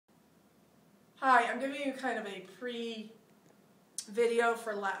Hi, I'm giving you kind of a pre-video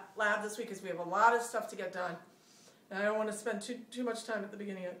for lab this week because we have a lot of stuff to get done. And I don't want to spend too much time at the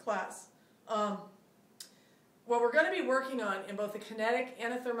beginning of class. What we're going to be working on in both a kinetic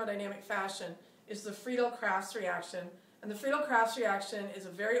and a thermodynamic fashion is the Friedel-Crafts reaction. And the Friedel-Crafts reaction is a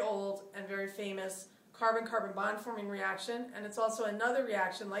very old and very famous carbon-carbon bond-forming reaction. And it's also another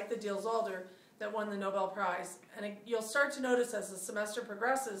reaction, like the Diels-Alder, that won the Nobel Prize. And you'll start to notice as the semester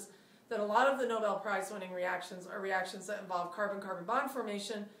progresses that a lot of the Nobel Prize winning reactions are reactions that involve carbon-carbon bond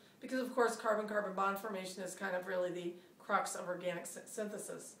formation because, of course, carbon-carbon bond formation is kind of really the crux of organic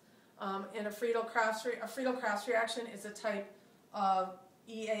synthesis. In a Friedel-Crafts reaction is a type of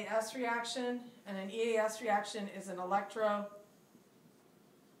EAS reaction, and an EAS reaction is an electrophilic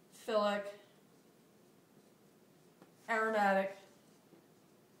aromatic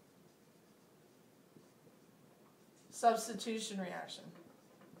substitution reaction.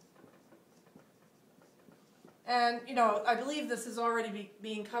 And, you know, I believe this is already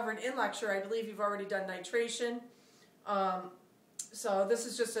being covered in lecture. I believe you've already done nitration. So this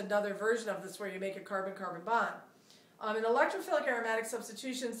is just another version of this where you make a carbon-carbon bond. In electrophilic aromatic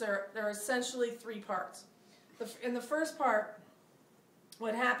substitutions, there are essentially three parts. In the first part,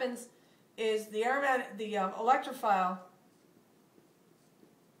 what happens is the electrophile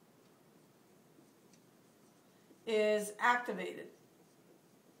is activated.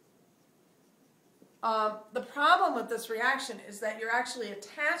 The problem with this reaction is that you're actually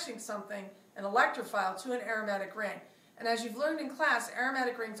attaching something, an electrophile, to an aromatic ring. And as you've learned in class,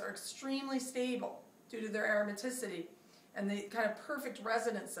 aromatic rings are extremely stable due to their aromaticity and the kind of perfect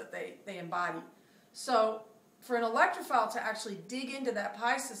resonance that they embody. So for an electrophile to actually dig into that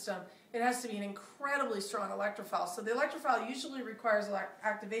pi system, it has to be an incredibly strong electrophile. So the electrophile usually requires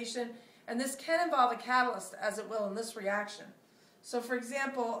activation, and this can involve a catalyst, as it will in this reaction. So for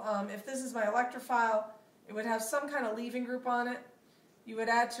example, if this is my electrophile, it would have some kind of leaving group on it. You would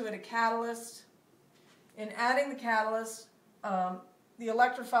add to it a catalyst. In adding the catalyst, the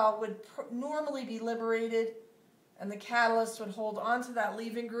electrophile would normally be liberated, and the catalyst would hold onto that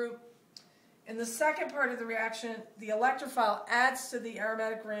leaving group. In the second part of the reaction, the electrophile adds to the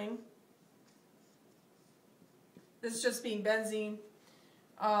aromatic ring. This is just being benzene.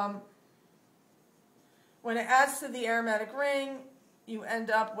 When it adds to the aromatic ring, you end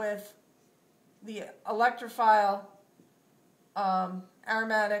up with the electrophile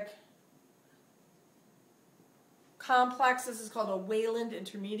aromatic complex. This is called a Wayland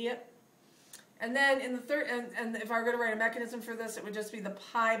intermediate. And then in the third, and if I were going to write a mechanism for this, it would just be the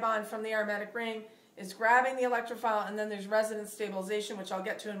pi bond from the aromatic ring is grabbing the electrophile, and then there's resonance stabilization, which I'll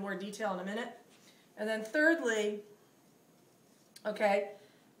get to in more detail in a minute. And then thirdly, okay,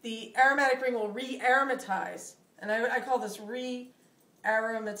 the aromatic ring will re-aromatize, and I call this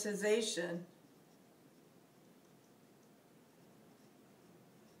re-aromatization.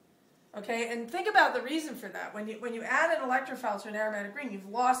 Okay, and think about the reason for that. When you add an electrophile to an aromatic ring, you've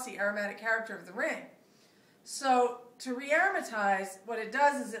lost the aromatic character of the ring. So to re-aromatize, what it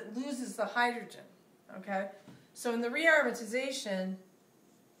does is it loses the hydrogen. Okay, so in the re-aromatization,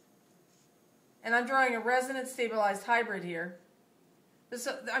 and I'm drawing a resonance stabilized hybrid here.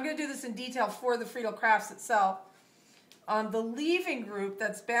 I'm going to do this in detail for the Friedel-Crafts itself. The leaving group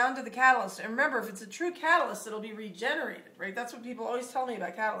that's bound to the catalyst, and remember, if it's a true catalyst, it'll be regenerated, right? That's what people always tell me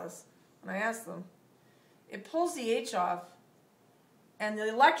about catalysts when I ask them. It pulls the H off, and the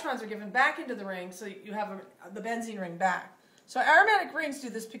electrons are given back into the ring, so you have the benzene ring back. So aromatic rings do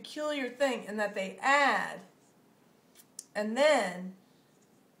this peculiar thing in that they add, and then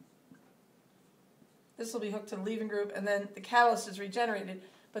this will be hooked to the leaving group, and then the catalyst is regenerated.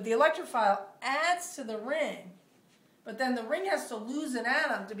 But the electrophile adds to the ring, but then the ring has to lose an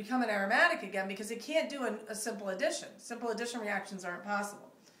atom to become an aromatic again because it can't do a simple addition. Simple addition reactions aren't possible.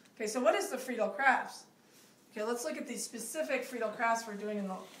 Okay, so what is the Friedel-Crafts? Okay, let's look at the specific Friedel-Crafts we're doing in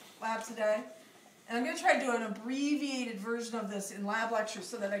the lab today. And I'm going to try to do an abbreviated version of this in lab lecture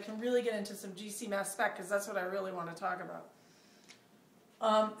so that I can really get into some GC mass spec, because that's what I really want to talk about.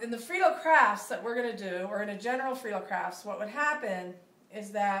 In the Friedel-Crafts that we're going to do, or in a general Friedel-Crafts, what would happen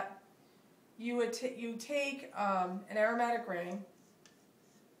is that you take an aromatic ring,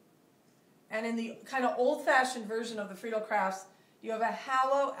 and in the kind of old-fashioned version of the Friedel-Crafts, you have a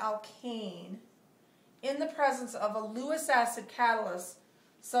haloalkane in the presence of a Lewis acid catalyst,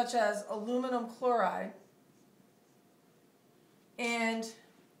 such as aluminum chloride, and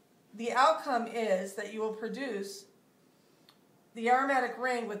the outcome is that you will produce the aromatic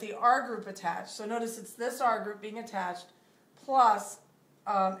ring with the R group attached. So notice it's this R group being attached plus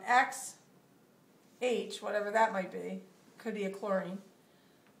XH, whatever that might be, could be a chlorine,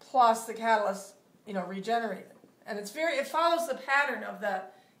 plus the catalyst, regenerated. And it follows the pattern of the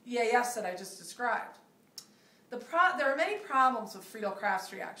EAS that I just described. There are many problems with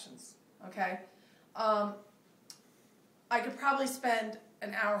Friedel-Crafts reactions, okay? I could probably spend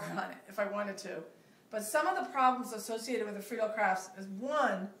an hour on it if I wanted to. But some of the problems associated with the Friedel-Crafts is,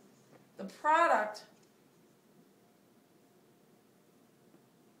 one, the product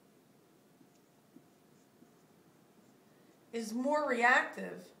is more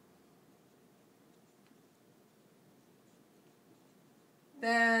reactive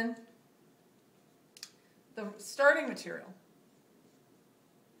than the starting material.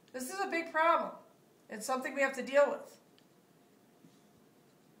 This is a big problem. It's something we have to deal with.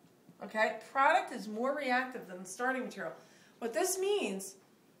 Okay? Product is more reactive than the starting material. What this means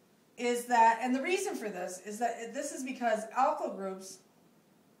is that, and the reason for this is that this is because alkyl groups,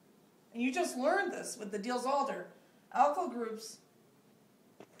 and you just learned this with the Diels-Alder, alkyl groups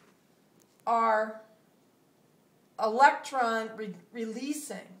are electron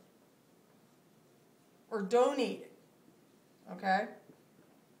releasing or donating. Okay?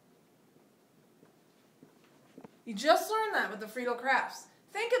 You just learned that with the Friedel-Crafts.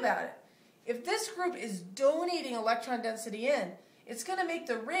 Think about it. If this group is donating electron density in, it's going to make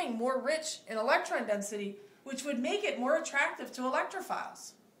the ring more rich in electron density, which would make it more attractive to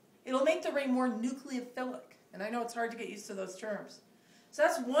electrophiles. It'll make the ring more nucleophilic. And I know it's hard to get used to those terms. So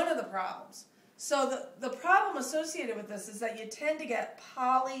that's one of the problems. So the problem associated with this is that you tend to get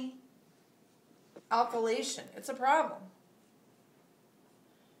polyalkylation. It's a problem.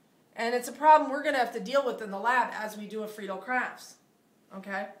 And it's a problem we're going to have to deal with in the lab as we do a Friedel-Crafts.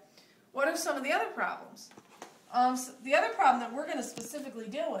 Okay? What are some of the other problems? So the other problem that we're going to specifically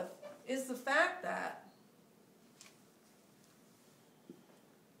deal with is the fact that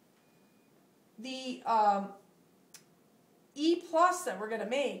the E plus that we're going to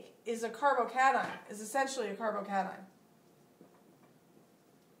make is a carbocation, is essentially a carbocation.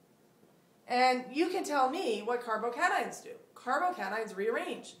 And you can tell me what carbocations do. Carbocations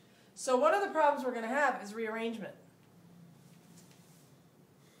rearrange. So one of the problems we're going to have is rearrangement.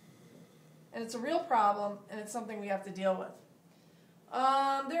 And it's a real problem, and it's something we have to deal with.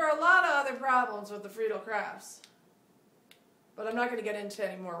 There are a lot of other problems with the Friedel-Crafts, but I'm not going to get into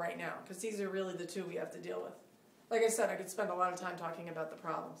any more right now, because these are really the two we have to deal with. Like I said, I could spend a lot of time talking about the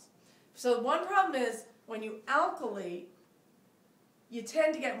problems. So one problem is, when you alkylate, you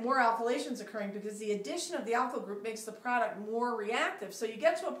tend to get more alkylations occurring because the addition of the alkyl group makes the product more reactive. So you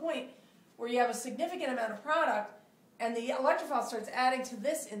get to a point where you have a significant amount of product, and the electrophile starts adding to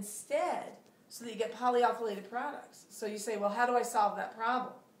this instead, so that you get polyalkylated products. So you say, well, how do I solve that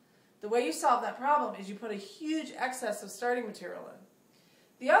problem? The way you solve that problem is you put a huge excess of starting material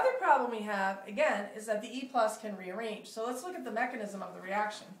in. The other problem we have, again, is that the E plus can rearrange. So let's look at the mechanism of the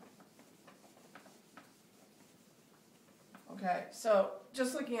reaction. Okay, so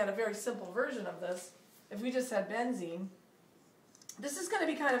just looking at a very simple version of this, if we just had benzene, this is going to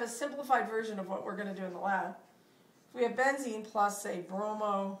be kind of a simplified version of what we're going to do in the lab. If we have benzene plus, say,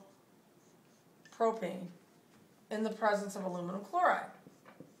 bromopropane in the presence of aluminum chloride,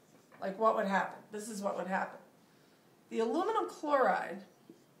 like what would happen? This is what would happen. The aluminum chloride,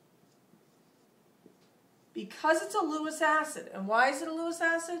 because it's a Lewis acid, and why is it a Lewis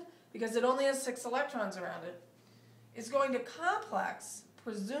acid? Because it only has 6 electrons around it, is going to complex,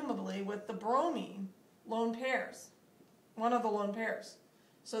 presumably, with the bromine lone pairs, one of the lone pairs.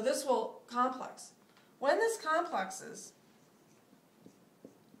 So this will complex. When this complexes,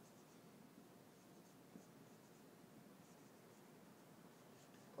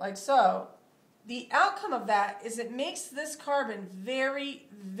 like so, the outcome of that is it makes this carbon very,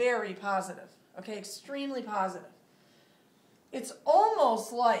 very positive. Okay, extremely positive. It's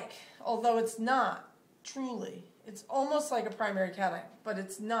almost like, although it's not truly, it's almost like a primary cation, but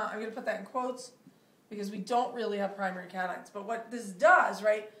it's not. I'm going to put that in quotes because we don't really have primary cations. But what this does,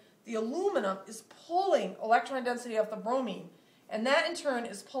 right, the aluminum is pulling electron density off the bromine, and that in turn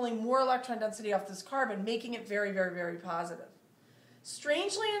is pulling more electron density off this carbon, making it very, very, very positive.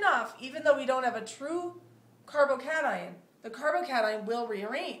 Strangely enough, even though we don't have a true carbocation, the carbocation will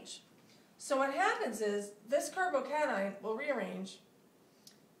rearrange. So what happens is this carbocation will rearrange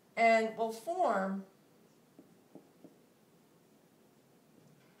and will form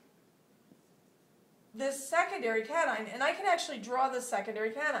this secondary cation, and I can actually draw this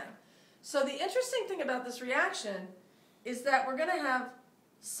secondary cation. So the interesting thing about this reaction is that we're going to have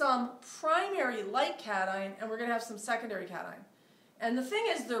some primary light cation and we're going to have some secondary cation. And the thing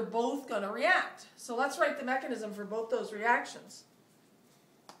is, they're both going to react. So let's write the mechanism for both those reactions.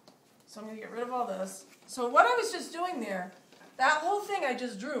 So I'm going to get rid of all this. So what I was just doing there, That whole thing I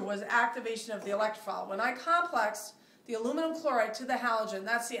just drew was activation of the electrophile. When I complex the aluminum chloride to the halogen,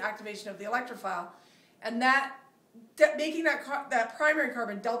 that's the activation of the electrophile. And making that primary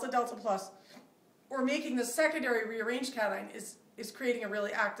carbon delta-delta plus, or making the secondary rearranged cation is creating a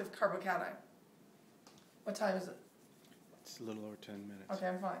really active carbocation. What time is it? It's a little over 10 minutes. Okay,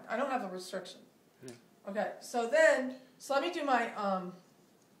 I'm fine. I don't have a restriction. Yeah. Okay, so let me do my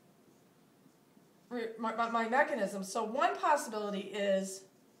mechanism. So one possibility is,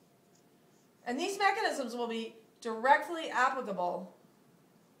 and these mechanisms will be directly applicable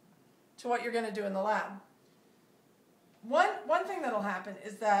to what you're going to do in the lab. One thing that will happen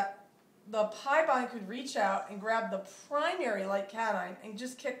is that the pi bond could reach out and grab the primary like cation and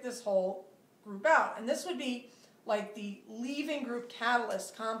just kick this whole group out. And this would be like the leaving group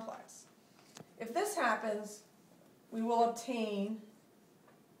catalyst complex. If this happens, we will obtain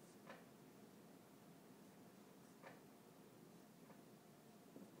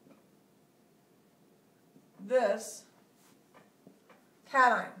this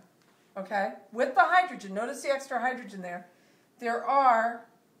cation, okay, with the hydrogen. Notice the extra hydrogen there. There are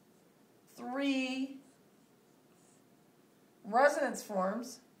 3 resonance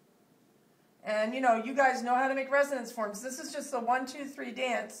forms. And you guys know how to make resonance forms. This is just the 1, 2, 3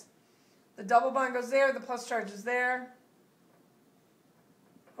 dance. The double bond goes there, the plus charge is there.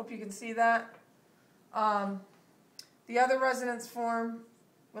 Hope you can see that. The other resonance form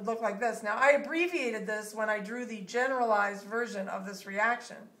would look like this. Now, I abbreviated this when I drew the generalized version of this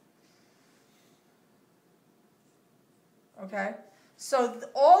reaction. Okay? So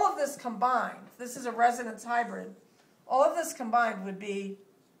all of this combined, this is a resonance hybrid, all of this combined would be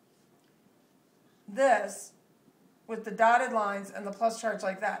this with the dotted lines and the plus charge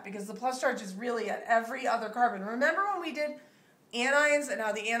like that, because the plus charge is really at every other carbon. Remember when we did anions and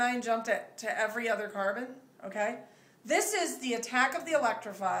how the anion jumped to every other carbon? Okay? This is the attack of the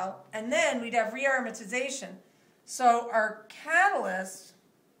electrophile, and then we'd have rearomatization. So our catalyst,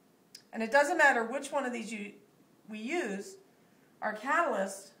 and it doesn't matter which one of these we use, our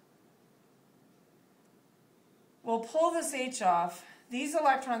catalyst will pull this H off. These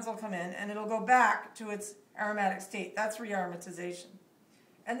electrons will come in, and it'll go back to its aromatic state. That's rearomatization.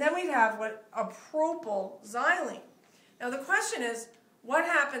 And then we'd have a propylxylene. Now the question is, what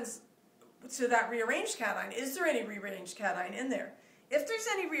happens to that rearranged cation? Is there any rearranged cation in there? If there's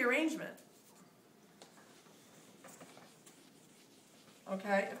any rearrangement,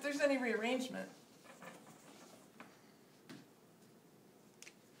 okay, if there's any rearrangement,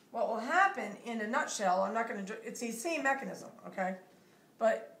 what will happen in a nutshell, I'm not going to, it's the same mechanism, okay?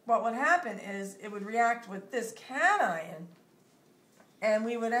 But what would happen is it would react with this cation, and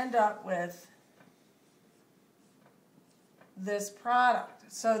we would end up with this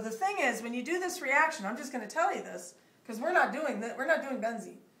product. So the thing is, when you do this reaction, I'm just going to tell you this, because we're not doing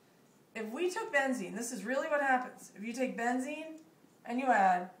benzene. If we took benzene, this is really what happens. If you take benzene and you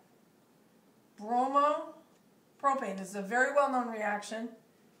add bromopropane, this is a very well-known reaction.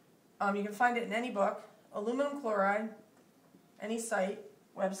 You can find it in any book. Aluminum chloride, any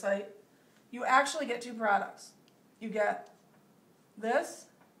website. You actually get 2 products. You get this,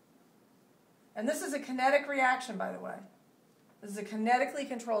 and this is a kinetic reaction, by the way. This is a kinetically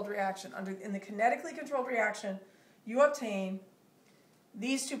controlled reaction. In the kinetically controlled reaction, you obtain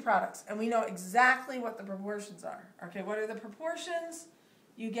these 2 products, and we know exactly what the proportions are. Okay, what are the proportions?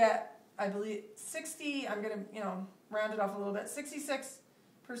 You get, I believe, 60, I'm going to, round it off a little bit, 66%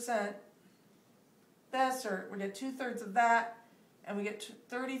 this, or we get 2/3 of that, and we get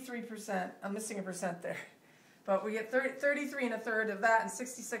 33%, I'm missing a percent there, but we get 33 1/3 of that, and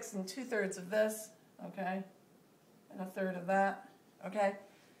 66 2/3 of this, okay, and 1/3 of that, okay.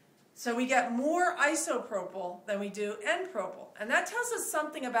 So we get more isopropyl than we do N-propyl, and that tells us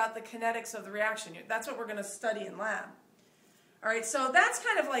something about the kinetics of the reaction. That's what we're going to study in lab. All right, so that's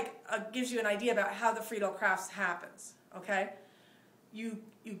kind of like gives you an idea about how the Friedel-Crafts happens, okay.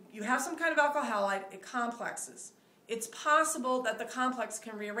 You have some kind of alkyl halide, it complexes. It's possible that the complex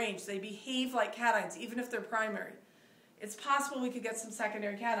can rearrange. They behave like cations, even if they're primary. It's possible we could get some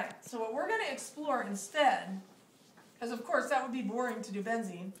secondary cation. So what we're going to explore instead, because of course that would be boring to do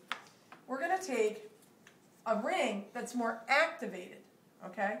benzene, we're going to take a ring that's more activated,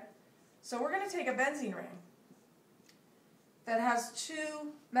 okay? So we're going to take a benzene ring that has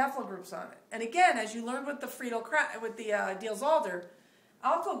 2 methyl groups on it. And again, as you learned with the Diels-Alder,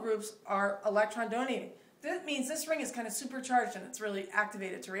 alkyl groups are electron donating. That means this ring is kind of supercharged and it's really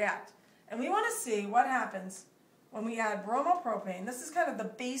activated to react. And we want to see what happens when we add bromopropane. This is kind of the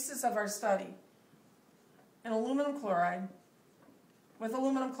basis of our study. And aluminum chloride with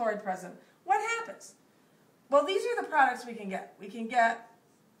aluminum chloride present. What happens? Well, these are the products we can get. We can get,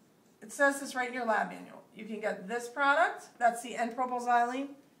 it says this right in your lab manual. You can get this product, that's the N-propylxylene,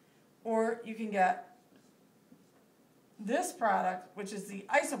 or you can get this product, which is the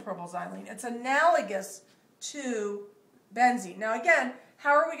isopropylxylene. It's analogous to benzene. Now again,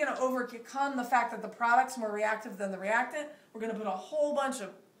 how are we going to overcome the fact that the product's more reactive than the reactant? We're going to put a whole bunch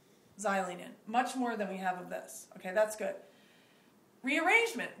of xylene in, much more than we have of this. Okay, that's good.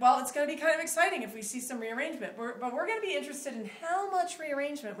 Rearrangement. Well, it's going to be kind of exciting if we see some rearrangement, but we're going to be interested in how much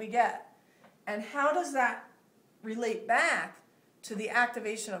rearrangement we get and how does that relate back to the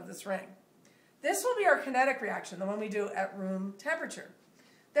activation of this ring. This will be our kinetic reaction, the one we do at room temperature.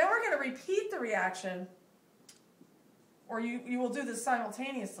 Then we're going to repeat the reaction, or you will do this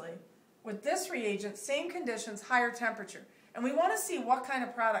simultaneously, with this reagent, same conditions, higher temperature. And we want to see what kind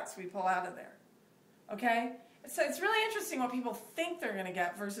of products we pull out of there. Okay? So it's really interesting what people think they're going to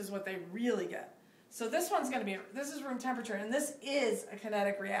get versus what they really get. So this one's going to be, this is room temperature, and this is a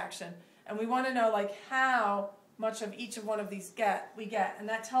kinetic reaction. And we want to know like how much of each of one of these we get, and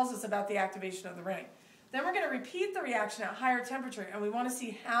that tells us about the activation of the ring. Then we're going to repeat the reaction at higher temperature, and we want to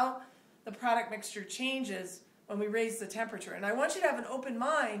see how the product mixture changes when we raise the temperature. And I want you to have an open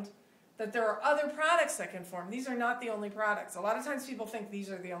mind that there are other products that can form. These are not the only products. A lot of times people think these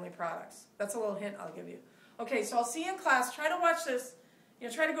are the only products. That's a little hint I'll give you. Okay, so I'll see you in class. Try to watch this.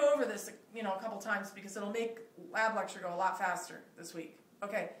 Try to go over this, a couple times because it'll make lab lecture go a lot faster this week.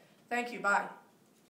 Okay, thank you. Bye.